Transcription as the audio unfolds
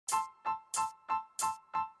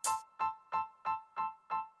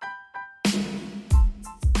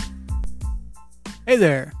Hey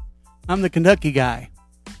there, I'm the Kentucky Guy,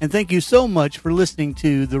 and thank you so much for listening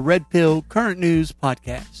to the Red Pill Current News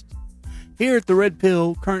Podcast. Here at the Red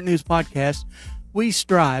Pill Current News Podcast, we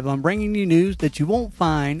strive on bringing you news that you won't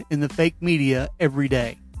find in the fake media every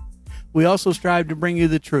day. We also strive to bring you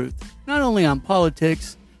the truth, not only on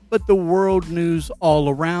politics, but the world news all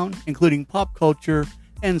around, including pop culture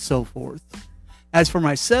and so forth. As for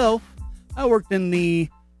myself, I worked in the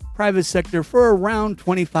private sector for around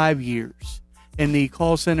 25 years in the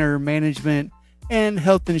call center management and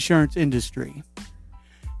health insurance industry.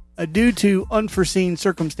 Due to unforeseen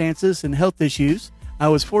circumstances and health issues, I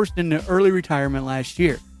was forced into early retirement last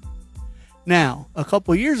year. Now, a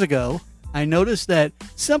couple years ago, I noticed that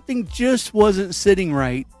something just wasn't sitting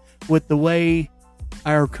right with the way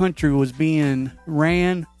our country was being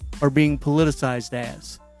ran or being politicized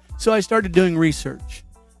as. So I started doing research,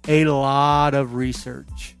 a lot of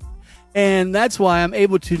research. And that's why I'm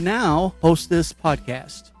able to now host this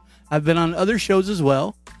podcast. I've been on other shows as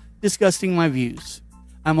well, discussing my views.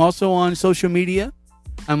 I'm also on social media.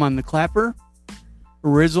 I'm on The Clapper,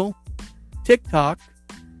 Rizzle, TikTok,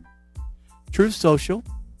 Truth Social,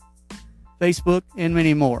 Facebook, and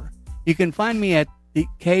many more. You can find me at the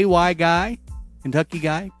KY Guy, Kentucky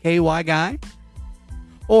Guy, KY Guy,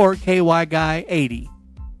 or KY Guy 80.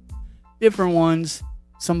 Different ones.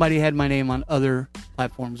 Somebody had my name on other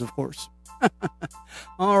platforms, of course.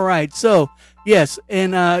 All right. So, yes,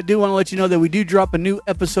 and I do want to let you know that we do drop a new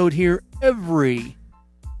episode here every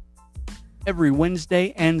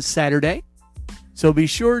Wednesday and Saturday. So be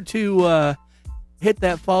sure to hit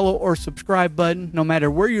that follow or subscribe button no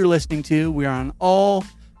matter where you're listening to. We are on all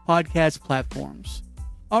podcast platforms.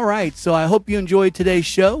 All right. So I hope you enjoyed today's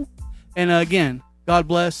show. And again, God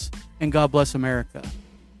bless and God bless America.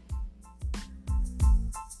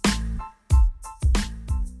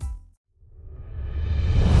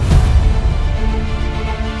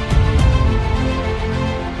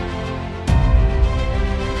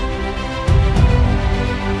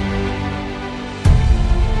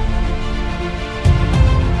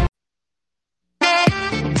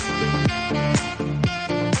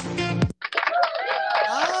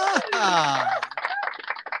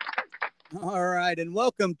 All right, and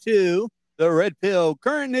welcome to the Red Pill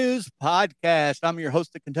Current News Podcast. I'm your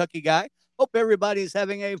host, the Kentucky Guy. Hope everybody's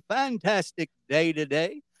having a fantastic day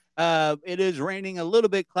today. It is raining, a little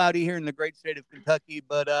bit cloudy here in the great state of Kentucky,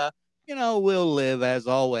 but, we'll live as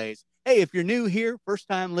always. Hey, if you're new here, first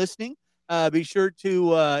time listening, be sure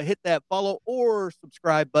to hit that follow or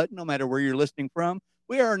subscribe button, no matter where you're listening from.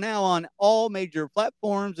 We are now on all major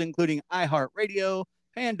platforms, including iHeartRadio,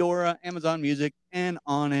 Pandora, Amazon Music, and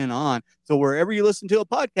on and on. So wherever you listen to a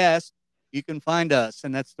podcast, you can find us.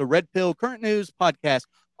 And that's the Red Pill Current News Podcast.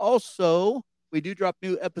 Also, we do drop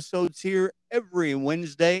new episodes here every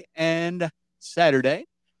Wednesday and Saturday.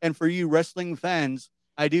 And for you wrestling fans,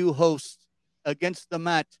 I do host Against the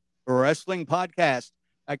Mat Wrestling Podcast.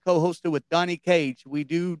 I co-host it with Donnie Cage. We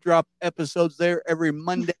do drop episodes there every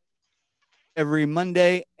Monday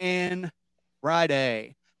and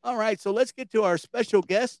Friday. All right, so let's get to our special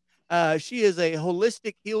guest. She is a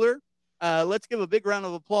holistic healer. Let's give a big round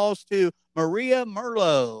of applause to Maria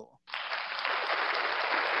Merlo.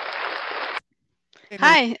 Hey,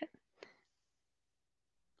 Hi.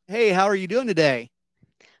 Hey, how are you doing today?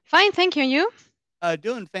 Fine, thank you. And you?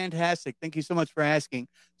 Doing fantastic. Thank you so much for asking.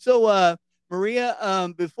 So,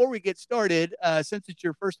 Maria, before we get started, since it's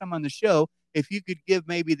your first time on the show, if you could give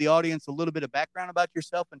maybe the audience a little bit of background about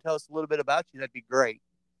yourself and tell us a little bit about you, that'd be great.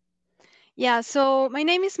 Yeah, so my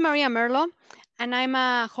name is Maria Merlo, and I'm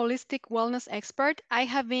a holistic wellness expert. I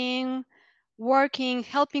have been working,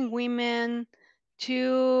 helping women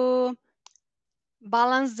to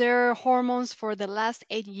balance their hormones for the last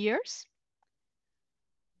 8 years.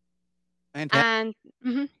 Fantastic.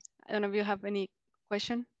 And I don't know if you have any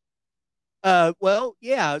question. Well,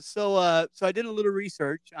 yeah. So I did a little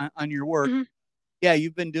research on your work. Mhm. Yeah,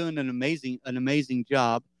 you've been doing an amazing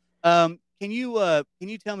job. Can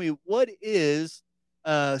you tell me what is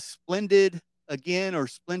splendid again or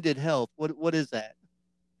splendid health? What is that?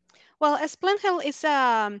 Well, Splend Health is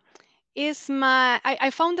I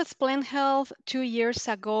found that Splend Health 2 years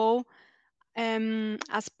ago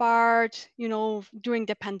as part, during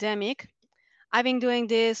the pandemic. I've been doing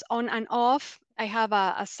this on and off. I have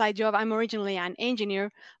a side job. I'm originally an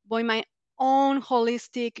engineer, but my own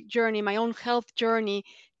holistic journey, my own health journey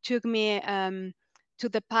took me to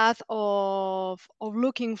the path of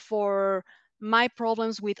looking for my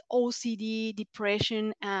problems with OCD,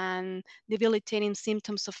 depression, and debilitating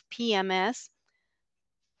symptoms of PMS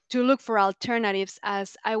to look for alternatives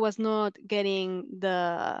as I was not getting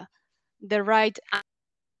the right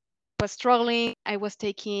was struggling. I was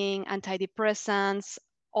taking antidepressants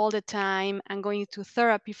all the time and going to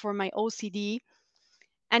therapy for my OCD.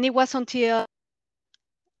 And it was until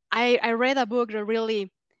I read a book that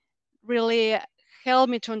really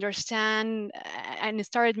helped me to understand and it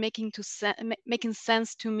started making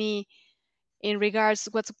sense to me in regards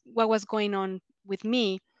what was going on with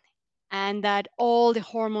me, and that all the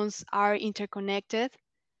hormones are interconnected,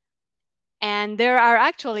 and there are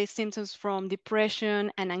actually symptoms from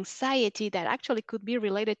depression and anxiety that actually could be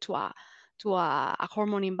related to a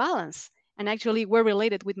hormone imbalance, and actually were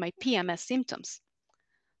related with my PMS symptoms.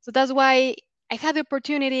 So that's why I had the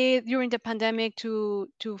opportunity during the pandemic to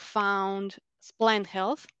found Splend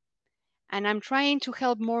Health, and I'm trying to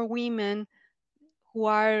help more women who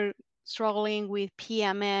are struggling with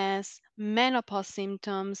PMS, menopause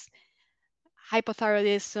symptoms,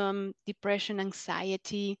 hypothyroidism, depression,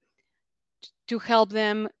 anxiety, to help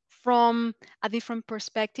them from a different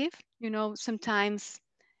perspective. Sometimes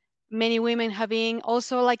many women having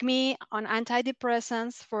also like me on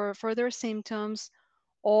antidepressants for further symptoms,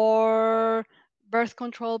 or birth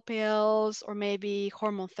control pills, or maybe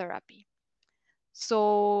hormone therapy.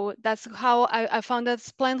 So that's how I found that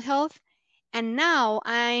Splend Health. And now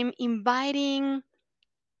I'm inviting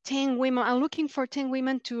 10 women. I'm looking for 10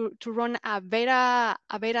 women to run a beta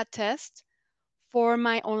test for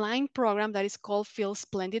my online program that is called Feel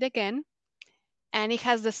Splendid Again. And it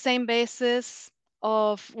has the same basis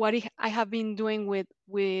of what I have been doing with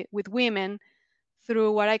women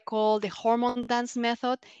through what I call the hormone dance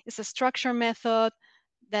method. It's a structure method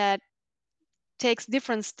that takes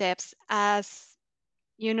different steps. As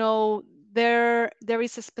you know, there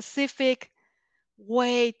is a specific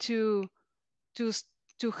way to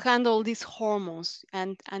to handle these hormones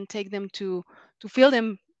and take them to feel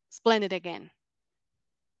them splendid again.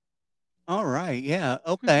 All right. Yeah.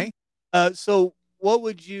 Mhm. Okay. So what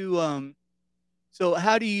would you so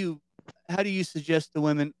how do you suggest the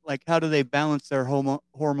women, like, how do they balance their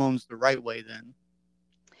hormones the right way then?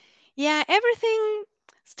 Yeah, everything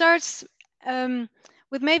starts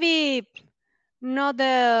with maybe not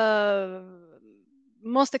the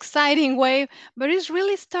most exciting way, but it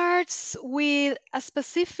really starts with a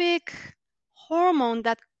specific hormone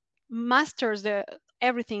that masters the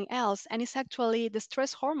everything else, and it's actually the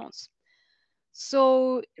stress hormones.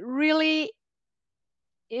 So really,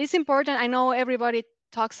 it's important. I know everybody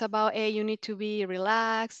talks about, hey, you need to be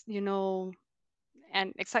relaxed,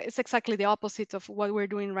 and it's exactly the opposite of what we're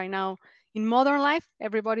doing right now in modern life.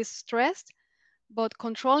 Everybody's stressed, but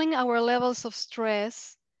controlling our levels of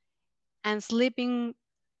stress and sleeping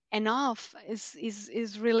enough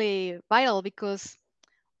is really vital, because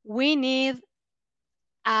we need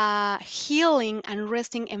a healing and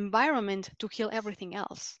resting environment to heal everything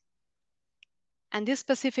else. And this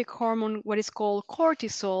specific hormone, what is called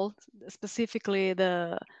cortisol, specifically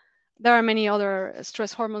there are many other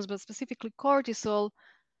stress hormones, but specifically cortisol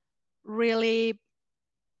really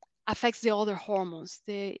affects the other hormones.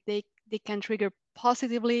 They can trigger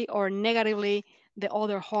positively or negatively the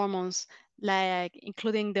other hormones, like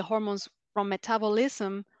including the hormones from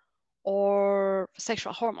metabolism or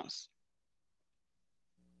sexual hormones.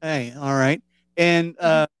 Hey, all right. And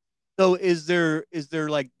Mhm. so is there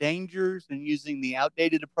like dangers in using the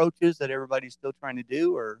outdated approaches that everybody's still trying to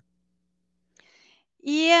do, or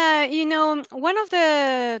Yeah, one of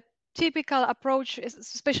the typical approaches,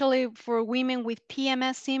 especially for women with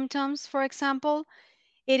PMS symptoms, for example,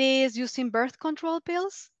 it is using birth control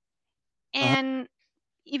pills. uh, And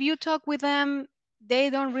if you talk with them, they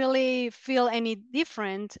don't really feel any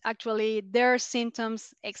different. Actually, their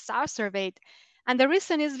symptoms exacerbate. And the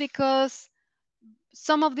reason is because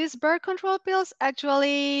some of these birth control pills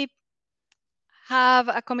actually have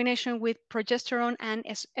a combination with progesterone and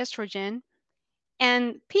estrogen.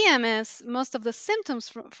 And PMS, most of the symptoms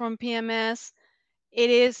from PMS, it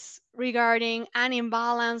is regarding an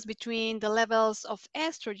imbalance between the levels of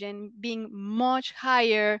estrogen being much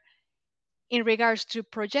higher in regards to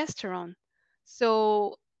progesterone.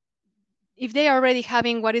 So if they are already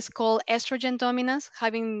having what is called estrogen dominance,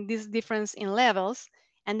 having this difference in levels,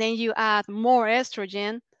 and then you add more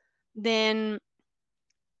estrogen, then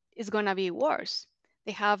it's going to be worse.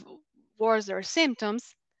 They have worse their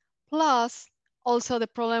symptoms. Plus, also the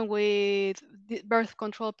problem with the birth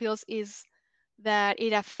control pills is that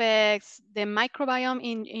it affects the microbiome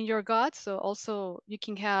in your gut. So also you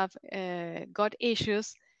can have gut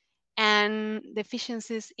issues and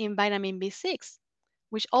deficiencies in vitamin B6,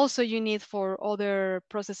 which also you need for other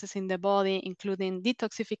processes in the body, including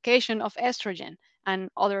detoxification of estrogen and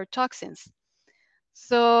other toxins.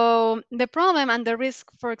 So the problem and the risk,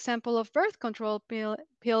 for example, of birth control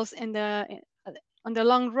pills on the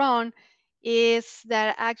long run is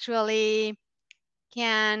that actually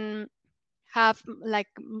can have like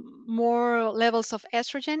more levels of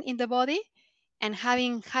estrogen in the body, and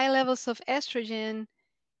having high levels of estrogen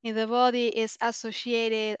in the body is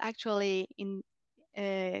associated actually in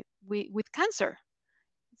with cancer.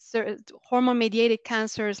 So, hormone mediated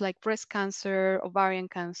cancers like breast cancer, ovarian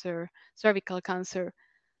cancer, cervical cancer.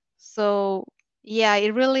 So yeah,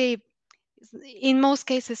 it really in most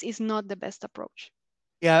cases is not the best approach.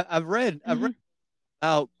 Yeah, I've read Hmm.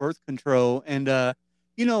 about birth control, and I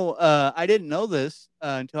didn't know this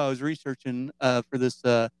until I was researching for this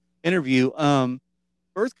interview.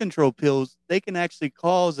 Birth control pills, they can actually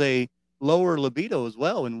cause a lower libido as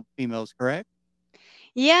well in females, correct?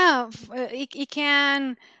 Yeah, it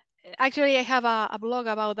can actually. I have a blog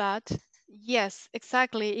about that. Yes,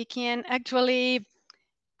 exactly. It can actually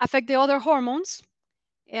affect the other hormones,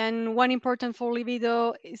 and one important for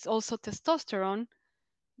libido is also testosterone.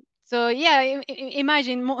 So yeah,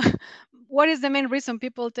 imagine what is the main reason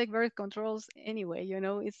people take birth controls anyway?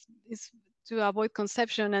 It's to avoid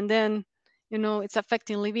conception, and then it's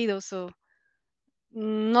affecting libido. So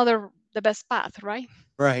not the best path, right?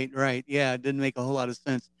 Right, right. Yeah, it didn't make a whole lot of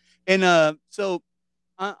sense. And so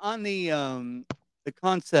on the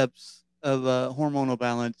concepts of hormonal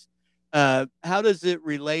balance, how does it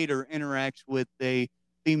relate or interact with a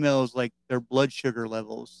female's like their blood sugar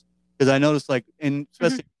levels? Because I noticed like, and Hmm.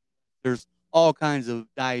 especially there's all kinds of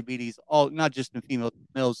diabetes, all not just in females,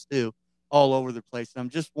 males too, all over the place. I'm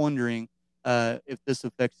just wondering if this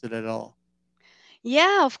affects it at all.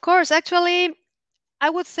 Yeah, of course. Actually, I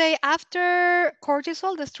would say after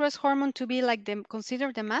cortisol, the stress hormone, to be like the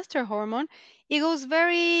considered the master hormone, it goes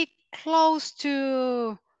very close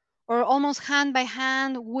to or almost hand by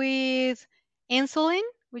hand with insulin,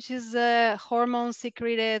 which is a hormone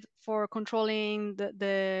secreted for controlling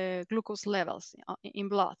the glucose levels in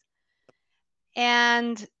blood.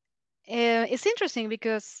 And it's interesting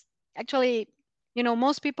because actually,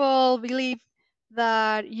 most people believe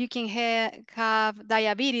that you can have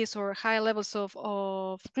diabetes or high levels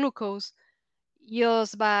of glucose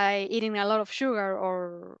just by eating a lot of sugar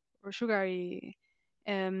or sugary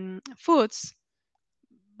foods.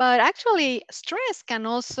 But actually, stress can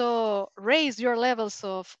also raise your levels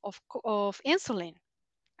of insulin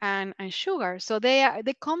and sugar. So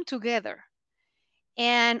they come together.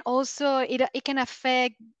 And also, it can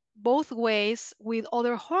affect both ways with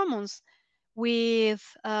other hormones, with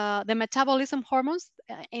the metabolism hormones,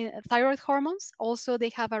 thyroid hormones. Also, they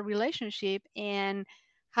have a relationship, and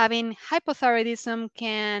having hypothyroidism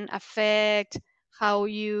can affect how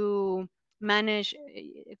you manage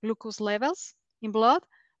glucose levels in blood,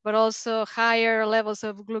 but also higher levels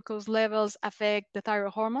of glucose levels affect the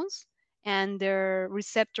thyroid hormones and their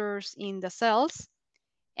receptors in the cells.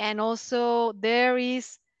 And also, there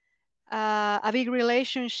is a big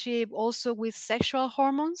relationship also with sexual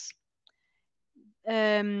hormones.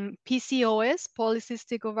 PCOS,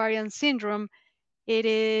 polycystic ovarian syndrome, it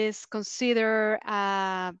is considered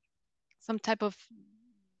some type of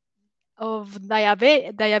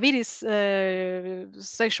diabetes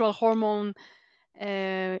sexual hormone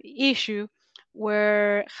issue,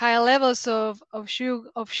 where high levels of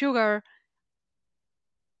sugar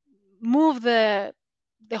move the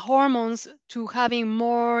hormones to having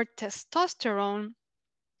more testosterone,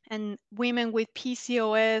 and women with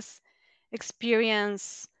PCOS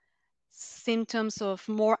experience symptoms of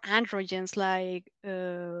more androgens like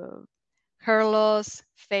hair loss,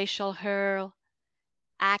 facial hair,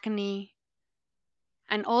 acne,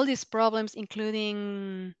 and all these problems,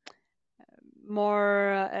 including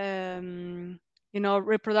more,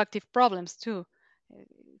 reproductive problems too.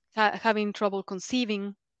 Having trouble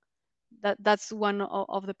conceiving, that's one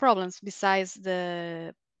of the problems besides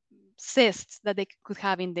the cysts that they could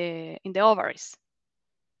have in the ovaries.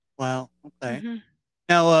 Wow. Okay. Hmm.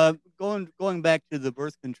 Now, going back to the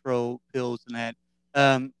birth control pills and that,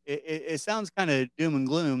 it sounds kind of doom and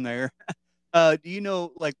gloom there. Do you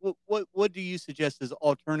know, like, what do you suggest as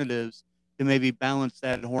alternatives to maybe balance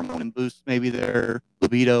that hormone and boost maybe their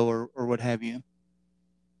libido or what have you?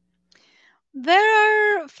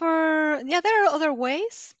 There are other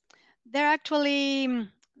ways. There are actually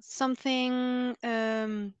something,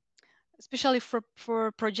 especially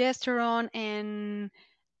for progesterone and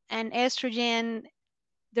estrogen.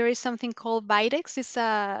 There is something called Vitex. It's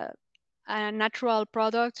a natural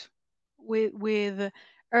product with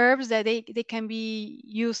herbs that they can be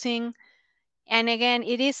using. And again,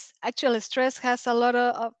 it is actually stress has a lot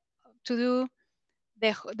to do.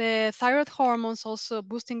 The thyroid hormones, also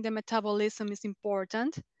boosting the metabolism, is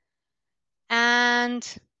important. And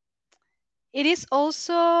it is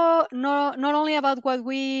also not only about what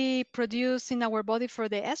we produce in our body for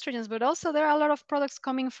the estrogens, but also there are a lot of products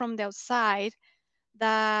coming from the outside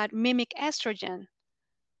that mimic estrogen,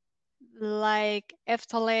 like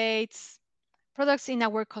phthalates, products in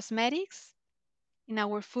our cosmetics, in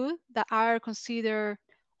our food that are considered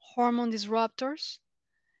hormone disruptors.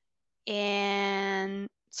 And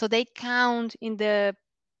so they count in the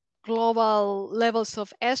global levels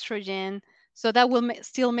of estrogen. So that will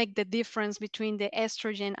still make the difference between the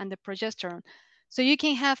estrogen and the progesterone. So you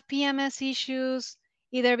can have PMS issues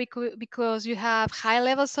either because you have high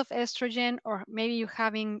levels of estrogen, or maybe you're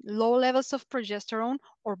having low levels of progesterone,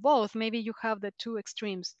 or both. Maybe you have the two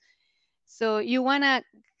extremes. So you want to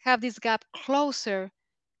have this gap closer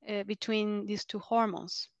between these two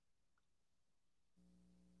hormones.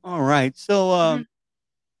 All right. So, Hmm.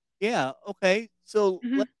 yeah. Okay. So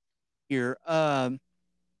Hmm. let's hear.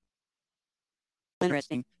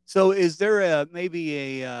 Interesting. So, is there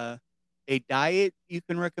a diet you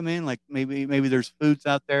can recommend? Like maybe there's foods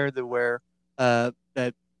out there that where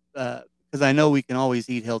that because I know we can always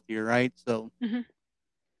eat healthier, right? So, Hmm.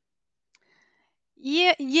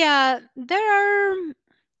 Yeah, yeah. There are,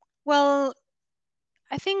 well,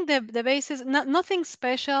 I think the basis, nothing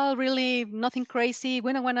special, really, nothing crazy.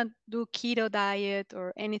 We don't want to do keto diet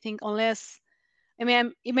or anything unless, I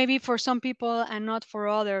mean, it may be for some people and not for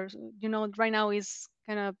others. Right now is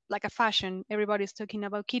kind of like a fashion. Everybody's talking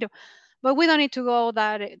about keto, but we don't need to go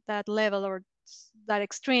that level or that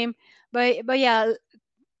extreme. But yeah,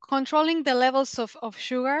 controlling the levels of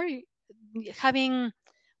sugar, having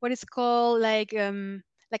what is called like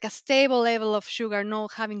a stable level of sugar,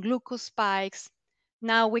 not having glucose spikes.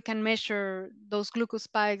 Now we can measure those glucose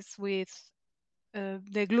spikes with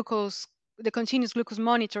the continuous glucose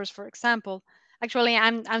monitors, for example. Actually,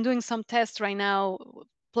 I'm doing some tests right now,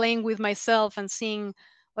 playing with myself and seeing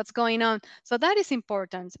what's going on. So that is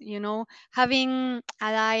important, having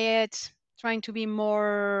a diet, trying to be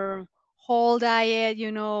more whole diet,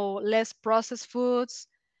 less processed foods,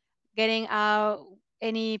 getting out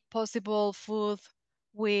any possible food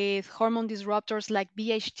with hormone disruptors like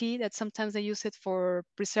BHT, that sometimes they use it for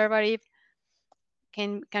preservative,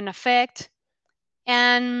 can affect.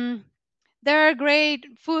 And there are great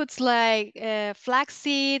foods like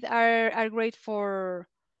flaxseed are great for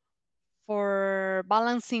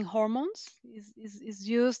balancing hormones. Is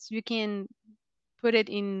used. You can put it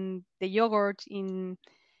in the yogurt, um,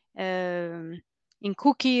 in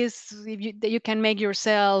cookies that you can make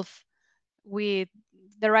yourself with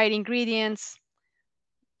the right ingredients.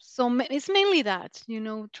 So it's mainly that,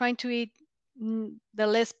 trying to eat the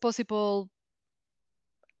less possible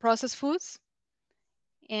processed foods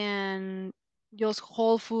and just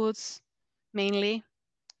whole foods mainly.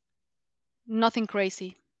 Nothing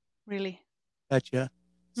crazy, really. gotcha.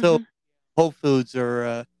 So, Hmm. Whole Foods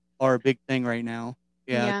are a big thing right now.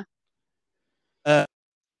 Yeah. Yeah.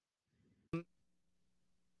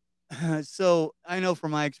 Uh, so I know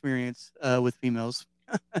from my experience with females,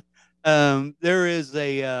 there is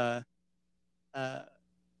uh,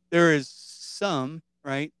 there is some,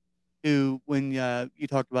 right, who, when you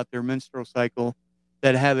talked about their menstrual cycle,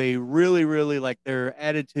 that have a really like their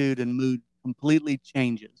attitude and mood completely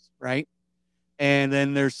changes, right? And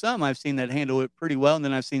then there's some I've seen that handle it pretty well, and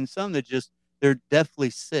then I've seen some that just they're deathly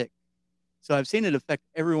sick. So I've seen it affect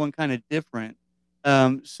everyone kind of different.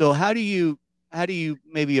 So how do you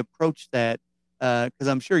maybe approach that? Because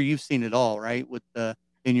I'm sure you've seen it all, right, with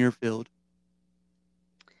in your field.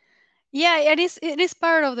 Yeah, it is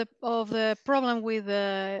part of the problem with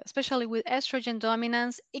especially with estrogen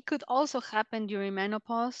dominance. It could also happen during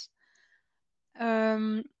menopause.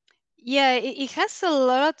 Um, yeah, it has a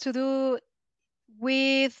lot to do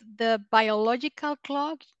with the biological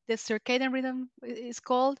clock, the circadian rhythm is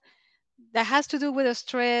called, that has to do with the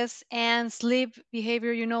stress and sleep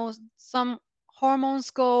behavior. Some hormones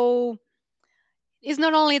go, it's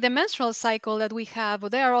not only the menstrual cycle that we have,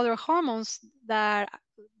 but there are other hormones that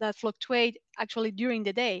fluctuate actually during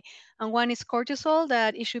the day. And one is cortisol,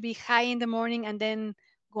 that it should be high in the morning and then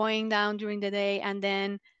going down during the day, and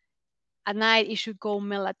then at night it should go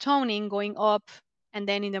melatonin going up, and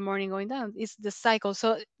then in the morning going down. It's the cycle.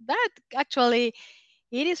 So that actually,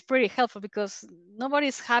 it is pretty helpful because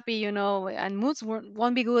nobody's happy, and moods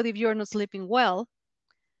won't be good if you're not sleeping well.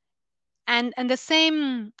 And the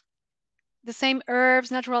same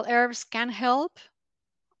herbs, natural herbs, can help.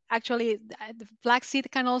 Actually, the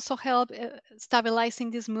flaxseed can also help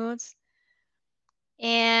stabilizing these moods.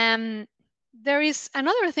 And there is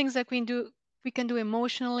another things that we can do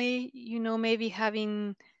emotionally. Maybe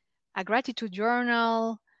having a gratitude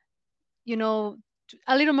journal. You know,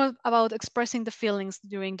 a little more about expressing the feelings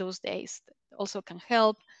during those days. also can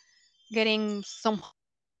help. Getting some,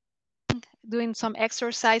 doing some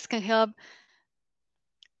exercise can help.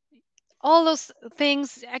 All those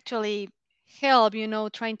things actually help,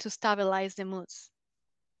 trying to stabilize the moods.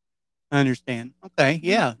 I understand. Okay, Mhm.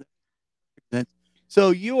 yeah.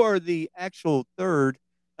 So you are the actual third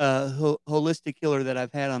holistic healer that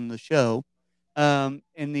I've had on the show, and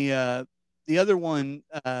the other one,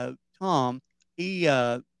 Tom, he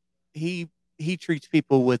uh, he he treats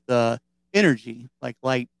people with energy, like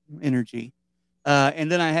light energy.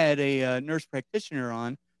 And then I had a nurse practitioner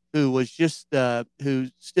on who was just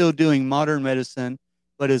who's still doing modern medicine,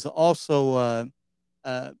 but is also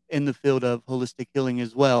in the field of holistic healing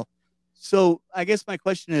as well. So I guess my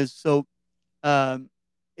question is, so um,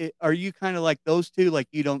 are you kind of like those two? Like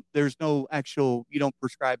you don't, there's no actual, you don't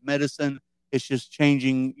prescribe medicine. It's just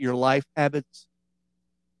changing your life habits.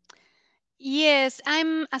 Yes,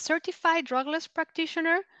 I'm a certified drugless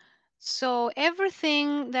practitioner. So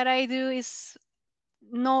everything that I do is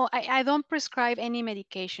no, I don't prescribe any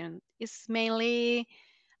medication. It's mainly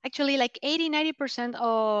actually like 80-90%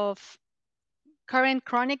 of current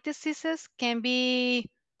chronic diseases can be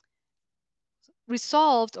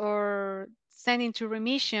resolved or sent into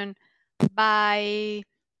remission by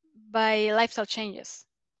lifestyle changes.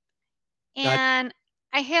 Got And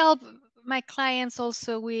I help my clients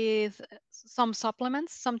also with some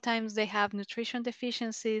supplements. Sometimes they have nutrition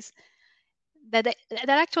deficiencies that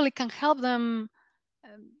actually can help them,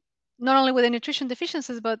 um, not only with the nutrition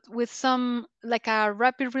deficiencies but with some like a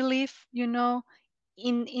rapid relief, in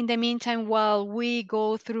the meantime while we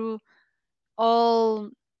go through all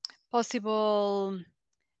possible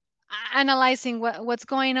analyzing what's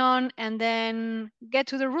going on and then get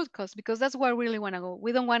to the root cause, because that's where we really want to go.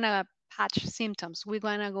 We don't want to patch symptoms. We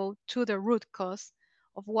want to go to the root cause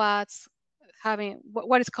of what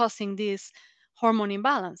is causing this hormone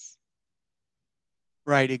imbalance.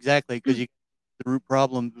 right, exactly, because you the root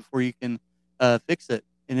problem before you can fix it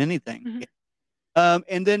in anything. Mhm. Yeah.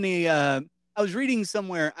 And then I was reading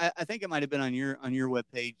somewhere. I think it might have been on your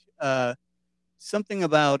webpage. Something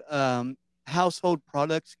about household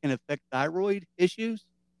products can affect thyroid issues.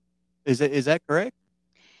 Is that correct?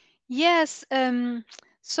 Yes.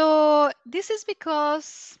 So this is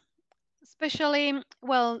because, especially,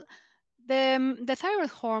 well, the thyroid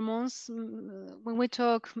hormones, when we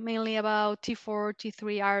talk mainly about T4,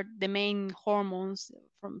 T3, are the main hormones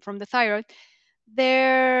from the thyroid.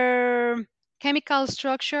 Their chemical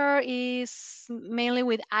structure is mainly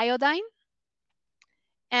with iodine,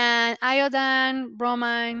 and iodine,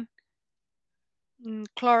 bromine,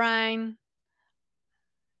 chlorine,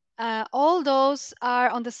 all those are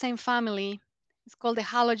on the same family. It's called the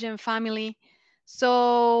halogen family.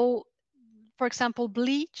 So, for example,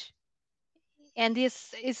 bleach, and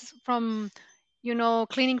this is from,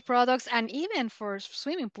 cleaning products, and even for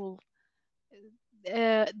swimming pool,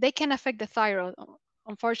 they can affect the thyroid,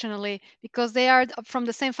 unfortunately, because they are from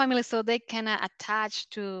the same family, so they can attach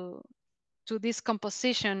to this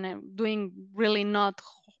composition and doing really not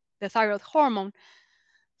the thyroid hormone.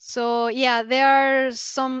 So yeah, there are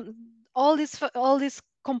some, all these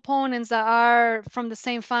components that are from the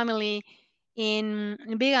same family in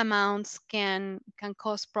big amounts can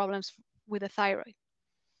cause problems with the thyroid.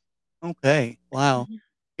 Okay. Wow. Mhm.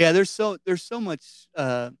 Yeah, there's so much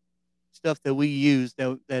stuff that we use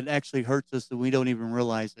that actually hurts us and we don't even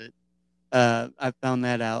realize it. I found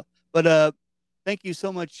that out. But thank you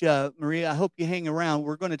so much, Maria. I hope you hang around.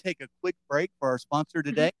 We're going to take a quick break for our sponsor Mhm.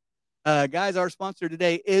 today. Guys, our sponsor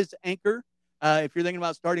today is Anchor. If you're thinking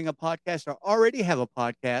about starting a podcast or already have a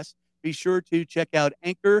podcast, be sure to check out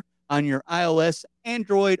Anchor on your iOS,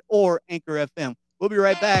 Android, or Anchor FM. We'll be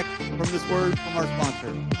right back from this word from our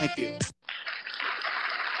sponsor. Thank you.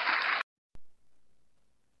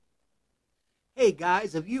 Hey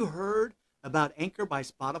guys, have you heard about Anchor by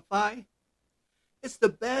Spotify? It's the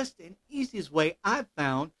best and easiest way I've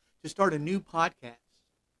found to start a new podcast.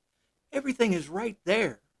 Everything is right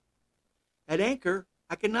there. At Anchor,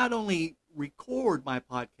 I can not only record my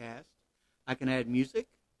podcast, I can add music,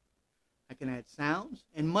 I can add sounds,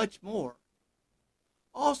 and much more.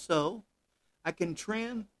 Also, I can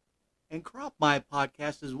trim and crop my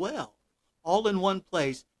podcast as well, all in one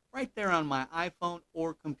place, right there on my iPhone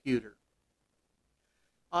or computer.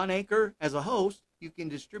 On Anchor, as a host, you can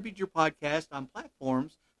distribute your podcast on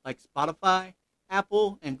platforms like Spotify,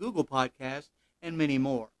 Apple, and Google Podcasts, and many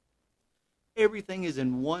more. Everything is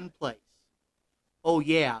in one place. Oh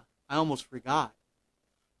yeah, I almost forgot.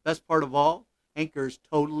 Best part of all, Anchor is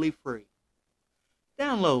totally free.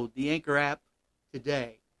 Download the Anchor app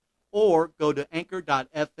today or go to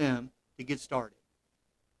anchor.fm to get started.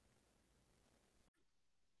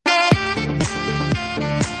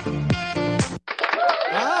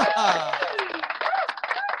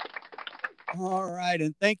 right,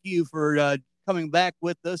 and thank you for coming back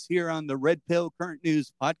with us here on the Red Pill Current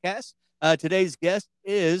News podcast. Today's guest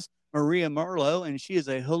is Maria Merlo, and she is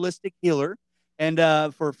a holistic healer. And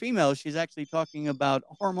for females, she's actually talking about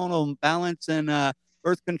hormonal balance and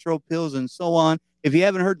birth control pills and so on. If you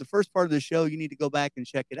haven't heard the first part of the show, you need to go back and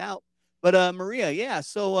check it out. But Maria, yeah,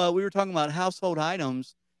 so we were talking about household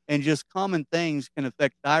items and just common things can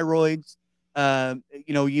affect thyroids.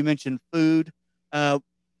 You mentioned food. Uh,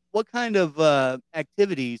 what kind of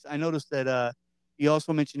activities? I noticed that you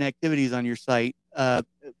also mentioned activities on your site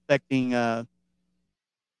affecting.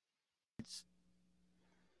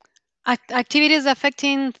 Activities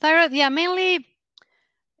affecting thyroid, yeah, mainly,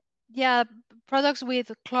 yeah, products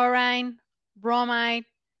with chlorine, bromide,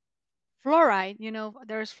 fluoride.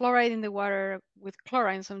 There's fluoride in the water with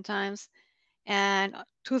chlorine sometimes, and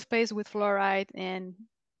toothpaste with fluoride, and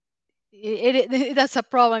that's a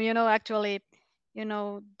problem. Actually,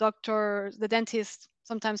 doctors, the dentist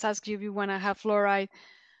sometimes ask you if you want to have fluoride.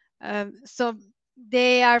 So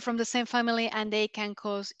they are from the same family, and they can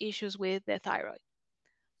cause issues with the thyroid.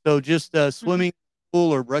 So just Mhm. swimming in the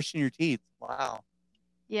pool or brushing your teeth. Wow,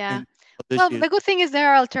 Yeah. can cause Well, issues. the good thing is there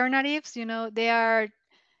are alternatives. They are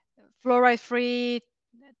fluoride-free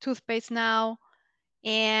toothpaste now,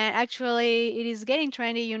 and actually, it is getting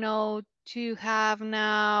trendy. To have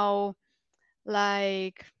now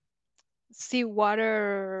like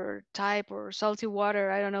seawater type or salty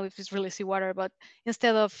water. I don't know if it's really seawater, but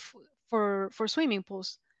instead of for swimming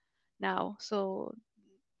pools now. So,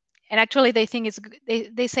 and actually they think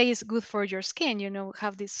they say it's good for your skin,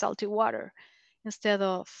 have this salty water instead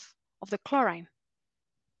of the chlorine.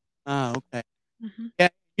 Ah, okay. Hmm. Yeah,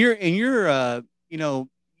 you're you know,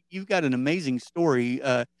 you've got an amazing story.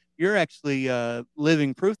 You're actually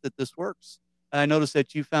living proof that this works. I noticed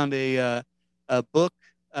that you found a book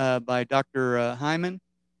by Dr. Hyman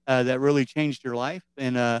that really changed your life,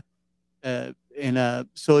 and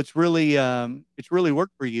so it's really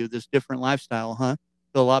worked for you. This different lifestyle, huh?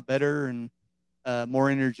 Feel a lot better and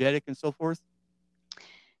more energetic and so forth.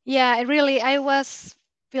 Yeah, I was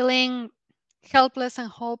feeling helpless and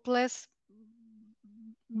hopeless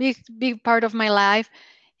big part of my life.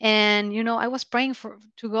 And I was praying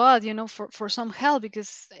to God, for some help,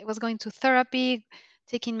 because I was going to therapy,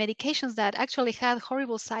 taking medications that actually had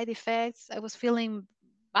horrible side effects. I was feeling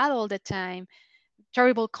bad all the time,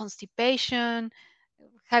 terrible constipation,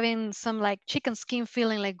 having some like chicken skin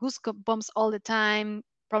feeling, like goosebumps all the time,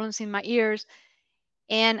 problems in my ears,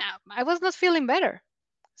 and I was not feeling better.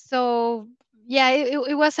 So yeah,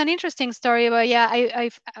 it was an interesting story. But yeah, I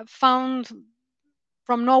found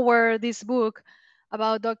from nowhere this book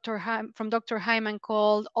about from Dr. Hyman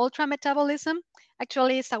called Ultra Metabolism.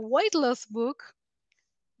 Actually, it's a weight loss book,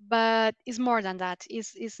 but it's more than that.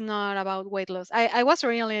 It's not about weight loss. I was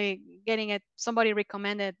originally getting it, somebody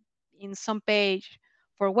recommended in some page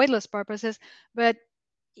for weight loss purposes, but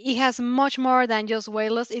it has much more than just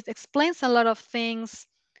weight loss. It explains a lot of things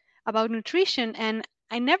about nutrition, and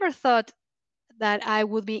I never thought that I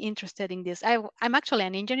would be interested in this. I'm actually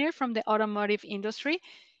an engineer from the automotive industry,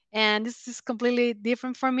 and this is completely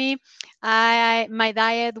different for me. My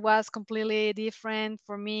diet was completely different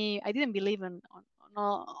for me. I didn't believe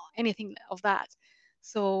anything of that.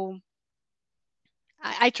 So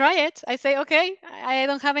I try it. I say, okay, I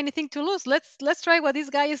don't have anything to lose. Let's try what this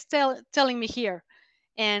guy is telling me here,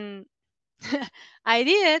 and I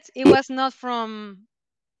did it. It was not from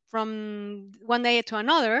one day to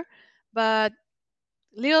another, but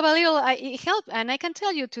little by little, it helped. And I can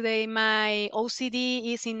tell you today, my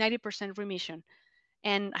OCD is in 90% remission,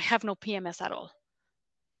 and I have no PMS at all.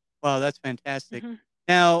 Wow, that's fantastic. Hmm.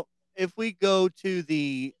 Now, if we go to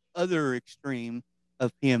the other extreme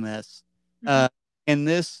of PMS, Hmm. uh, and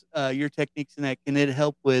this your techniques in that, can it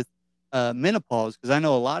help with menopause? Because I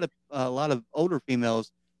know a lot of older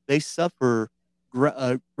females, they suffer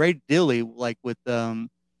great deally, like with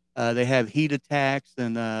they have heat attacks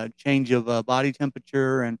and change of body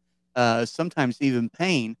temperature, and sometimes even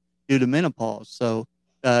pain due to menopause. So,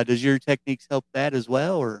 does your techniques help that as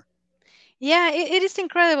well, or? Yeah, it is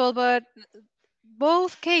incredible, but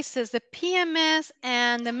both cases, the PMS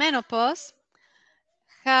and the menopause,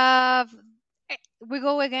 have we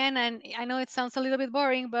go again, and I know it sounds a little bit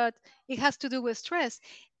boring, but it has to do with stress.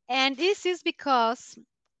 And this is because,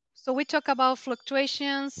 so we talk about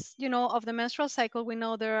fluctuations, of the menstrual cycle. We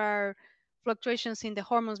know there are fluctuations in the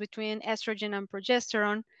hormones between estrogen and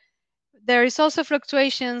progesterone. There is also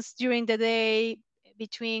fluctuations during the day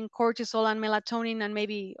between cortisol and melatonin and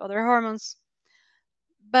maybe other hormones.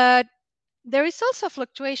 But there is also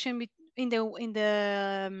fluctuation in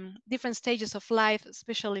the different stages of life,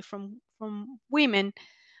 especially from women,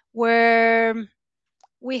 where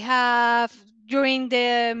We have during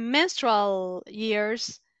the menstrual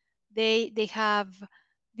years, they have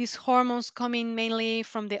these hormones coming mainly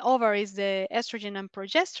from the ovaries, the estrogen and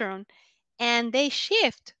progesterone, and they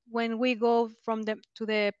shift when we go from the to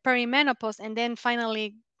the perimenopause and then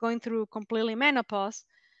finally going through completely menopause,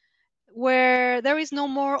 where there is no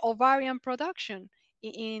more ovarian production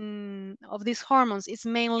in of these hormones. It's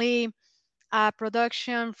mainly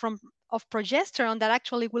production from of progesterone that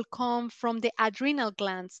actually will come from the adrenal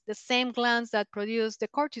glands, the same glands that produce the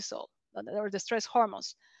cortisol or the stress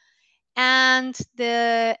hormones. And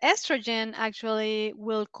the estrogen actually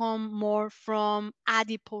will come more from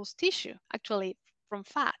adipose tissue, actually from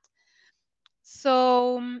fat.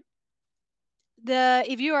 So the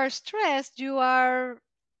if you are stressed, you are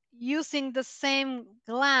using the same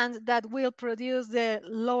gland that will produce the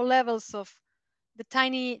low levels of the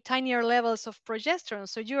tinier levels of progesterone.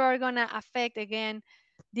 So you are going to affect again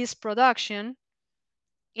this production.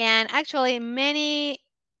 And actually many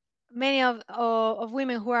of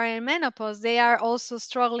women who are in menopause, they are also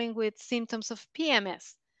struggling with symptoms of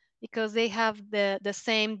PMS because they have the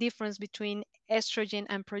same difference between estrogen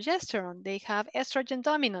and progesterone. They have estrogen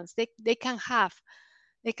dominance. They can have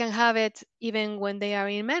it even when they are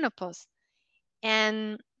in menopause.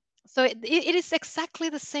 And so it is exactly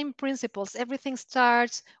the same principles. Everything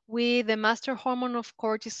starts with the master hormone of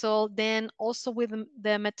cortisol, then also with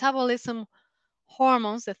the metabolism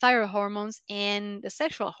hormones, the thyroid hormones, and the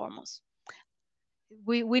sexual hormones.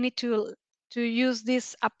 We need to use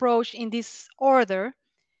this approach in this order,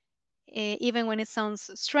 even when it sounds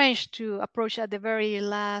strange to approach at the very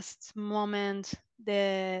last moment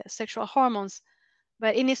the sexual hormones,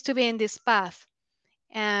 but it needs to be in this path.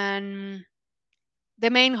 And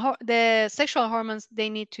the sexual hormones, they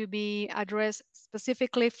need to be addressed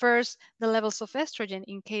specifically. First, the levels of estrogen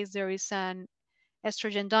in case there is an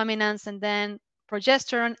estrogen dominance, and then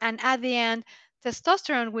progesterone, and at the end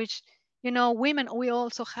testosterone, which, women, we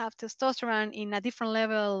also have testosterone in a different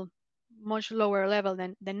level, much lower level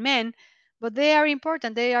than men, but they are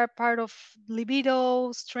important. They are part of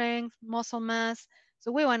libido, strength, muscle mass.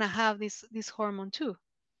 So we want to have this hormone too,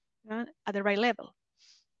 at the right level.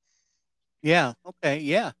 Yeah. Okay.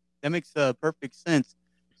 Yeah, that makes perfect sense.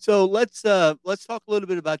 So let's talk a little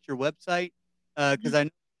bit about your website because I know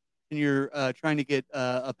you're trying to get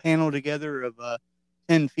a panel together of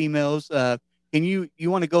 10 females. Can you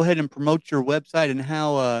want to go ahead and promote your website and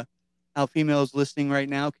how females listening right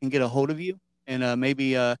now can get a hold of you and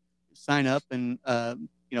maybe sign up and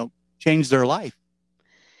you know change their life?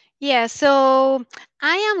 Yeah, so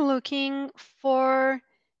I am looking for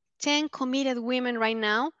 10 committed women right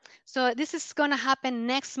now. So this is going to happen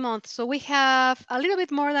next month. So we have a little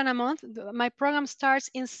bit more than a month. My program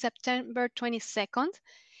starts in September 22nd.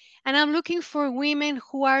 And I'm looking for women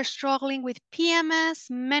who are struggling with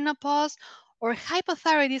PMS, menopause, or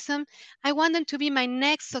hypothyroidism. I want them to be my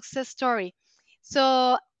next success story.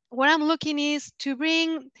 So, what I'm looking is to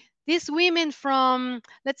bring these women from,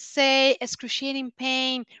 let's say, excruciating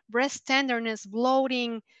pain, breast tenderness,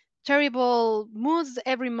 bloating, terrible moods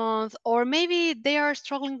every month, or maybe they are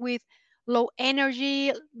struggling with low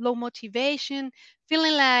energy, low motivation,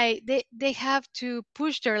 feeling like they have to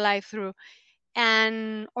push their life through.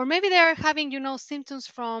 And or maybe they're having, symptoms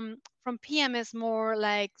from PMS, more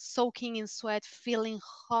like soaking in sweat, feeling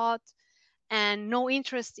hot, and no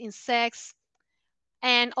interest in sex,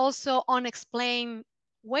 and also unexplained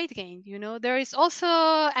weight gain. There is also,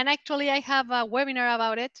 and actually I have a webinar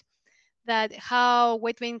about it, that how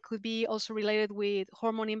weight gain could be also related with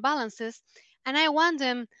hormone imbalances. And I want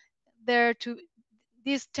them there to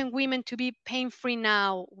these 10 women to be pain free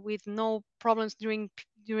now, with no problems during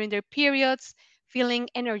their periods, feeling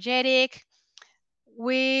energetic,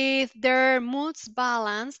 with their moods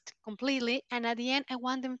balanced completely. And at the end, I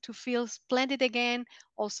want them to feel splendid again,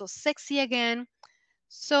 also sexy again.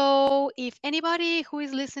 So if anybody who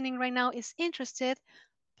is listening right now is interested,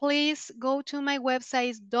 please go to my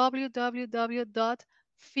website,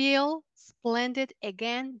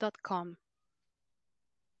 www.feelsplendidagain.com.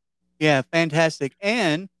 Yeah, fantastic.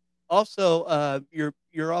 And also,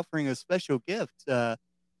 you're offering a special gift.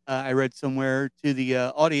 I read somewhere to the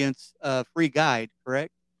audience, free guide,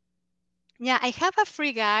 correct? Yeah, I have a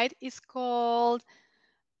free guide. It's called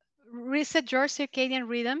Reset Your Circadian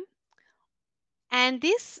Rhythm. And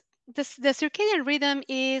the circadian rhythm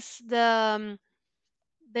is the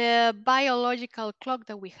biological clock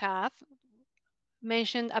that we have,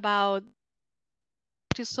 mentioned about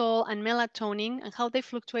cortisol and melatonin and how they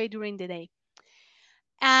fluctuate during the day.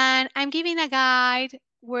 And I'm giving a guide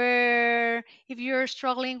where, if you're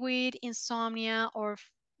struggling with insomnia or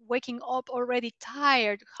waking up already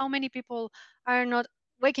tired, how many people are not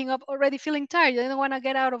waking up already feeling tired. I don't want to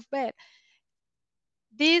get out of bed.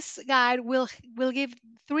 This guide will give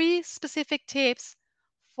 3 specific tips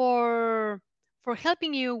for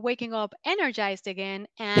helping you waking up energized again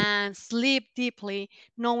and sleep deeply,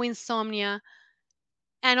 no insomnia.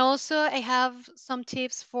 And also I have some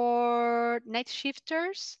tips for night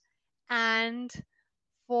shifters and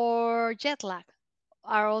for jet lag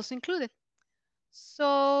are also included.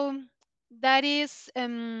 So that is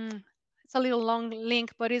it's a little long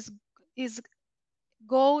link, but is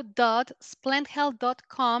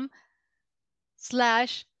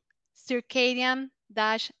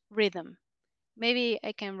go.splendhealth.com/circadian-rhythm. Maybe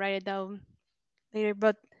I can write it down later,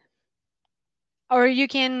 but or you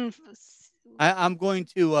can. I'm going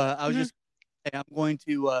to. I was Mhm, just. I'm going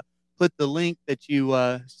to put the link that you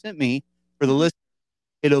sent me for the mhm. list.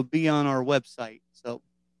 It'll be on our website. So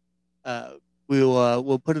uh,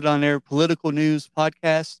 we'll put it on there. Political News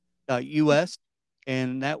Podcast.us,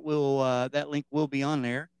 and that link will be on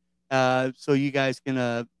there. So you guys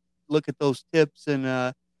can look at those tips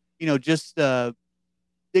and just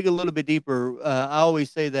dig a little bit deeper. I always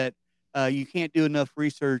say that you can't do enough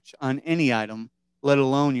research on any item, let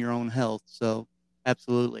alone your own health. So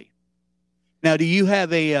absolutely. Now, do you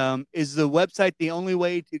have is the website the only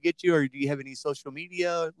way to get you, or do you have any social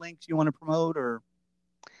media links you want to promote, or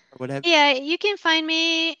what have you? Yeah, you can find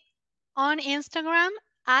me on Instagram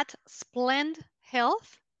at Splend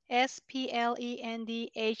Health,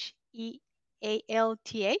 SPLENDHEALTH.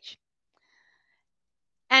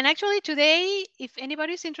 And actually, today, if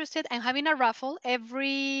anybody's interested, I'm having a raffle.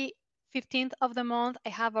 Every 15th of the month, I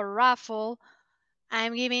have a raffle.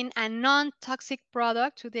 I'm giving a non toxic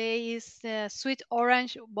product. Today is sweet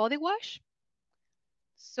orange body wash.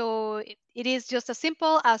 So it is just as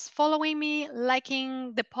simple as following me,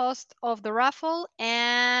 liking the post of the raffle,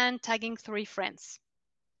 and tagging 3 friends.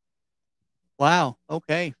 Wow.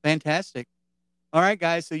 Okay. Fantastic. All right,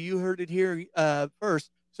 guys. So you heard it here first.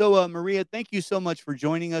 So, Maria, thank you so much for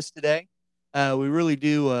joining us today. We really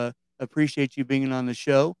do appreciate you being on the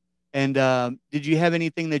show. And did you have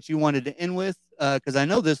anything that you wanted to end with? Because I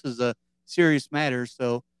know this is a serious matter.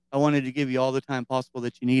 So I wanted to give you all the time possible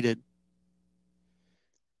that you needed.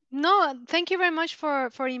 No, thank you very much for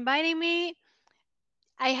inviting me.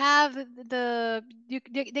 I have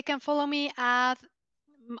they can follow me at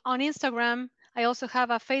on Instagram. I also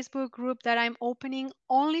have a Facebook group that I'm opening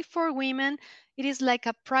only for women. It is like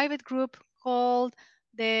a private group called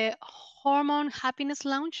the Hormone Happiness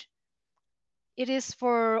Lounge. It is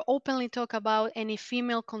for openly talk about any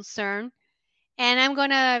female concern, and I'm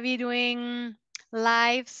gonna be doing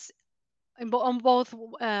lives on both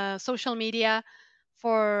social media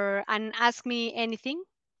for and ask me anything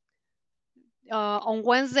on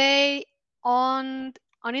Wednesday on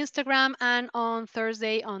on Instagram and on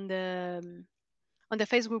Thursday on the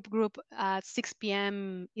Facebook group at 6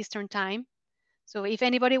 p.m. Eastern time. So if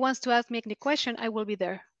anybody wants to ask me any question, I will be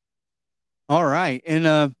there. All right.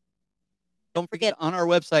 And don't forget on our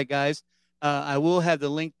website, guys, I will have the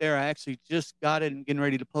link there. I actually just got it and getting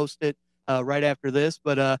ready to post it right after this.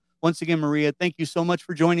 But once again, Maria, thank you so much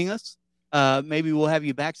for joining us. Maybe we'll have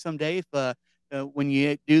you back someday if when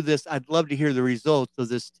you do this. I'd love to hear the results of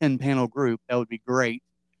this 10 panel group. That would be great.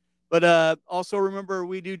 But also remember,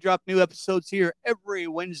 we do drop new episodes here every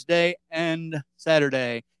Wednesday and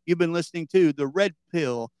Saturday. You've been listening to the Red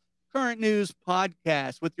Pill Current News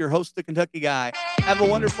Podcast with your host, the Kentucky Guy. Have a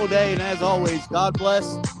wonderful day. And as always, God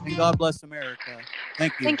bless and God bless America.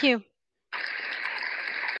 Thank you. Thank you.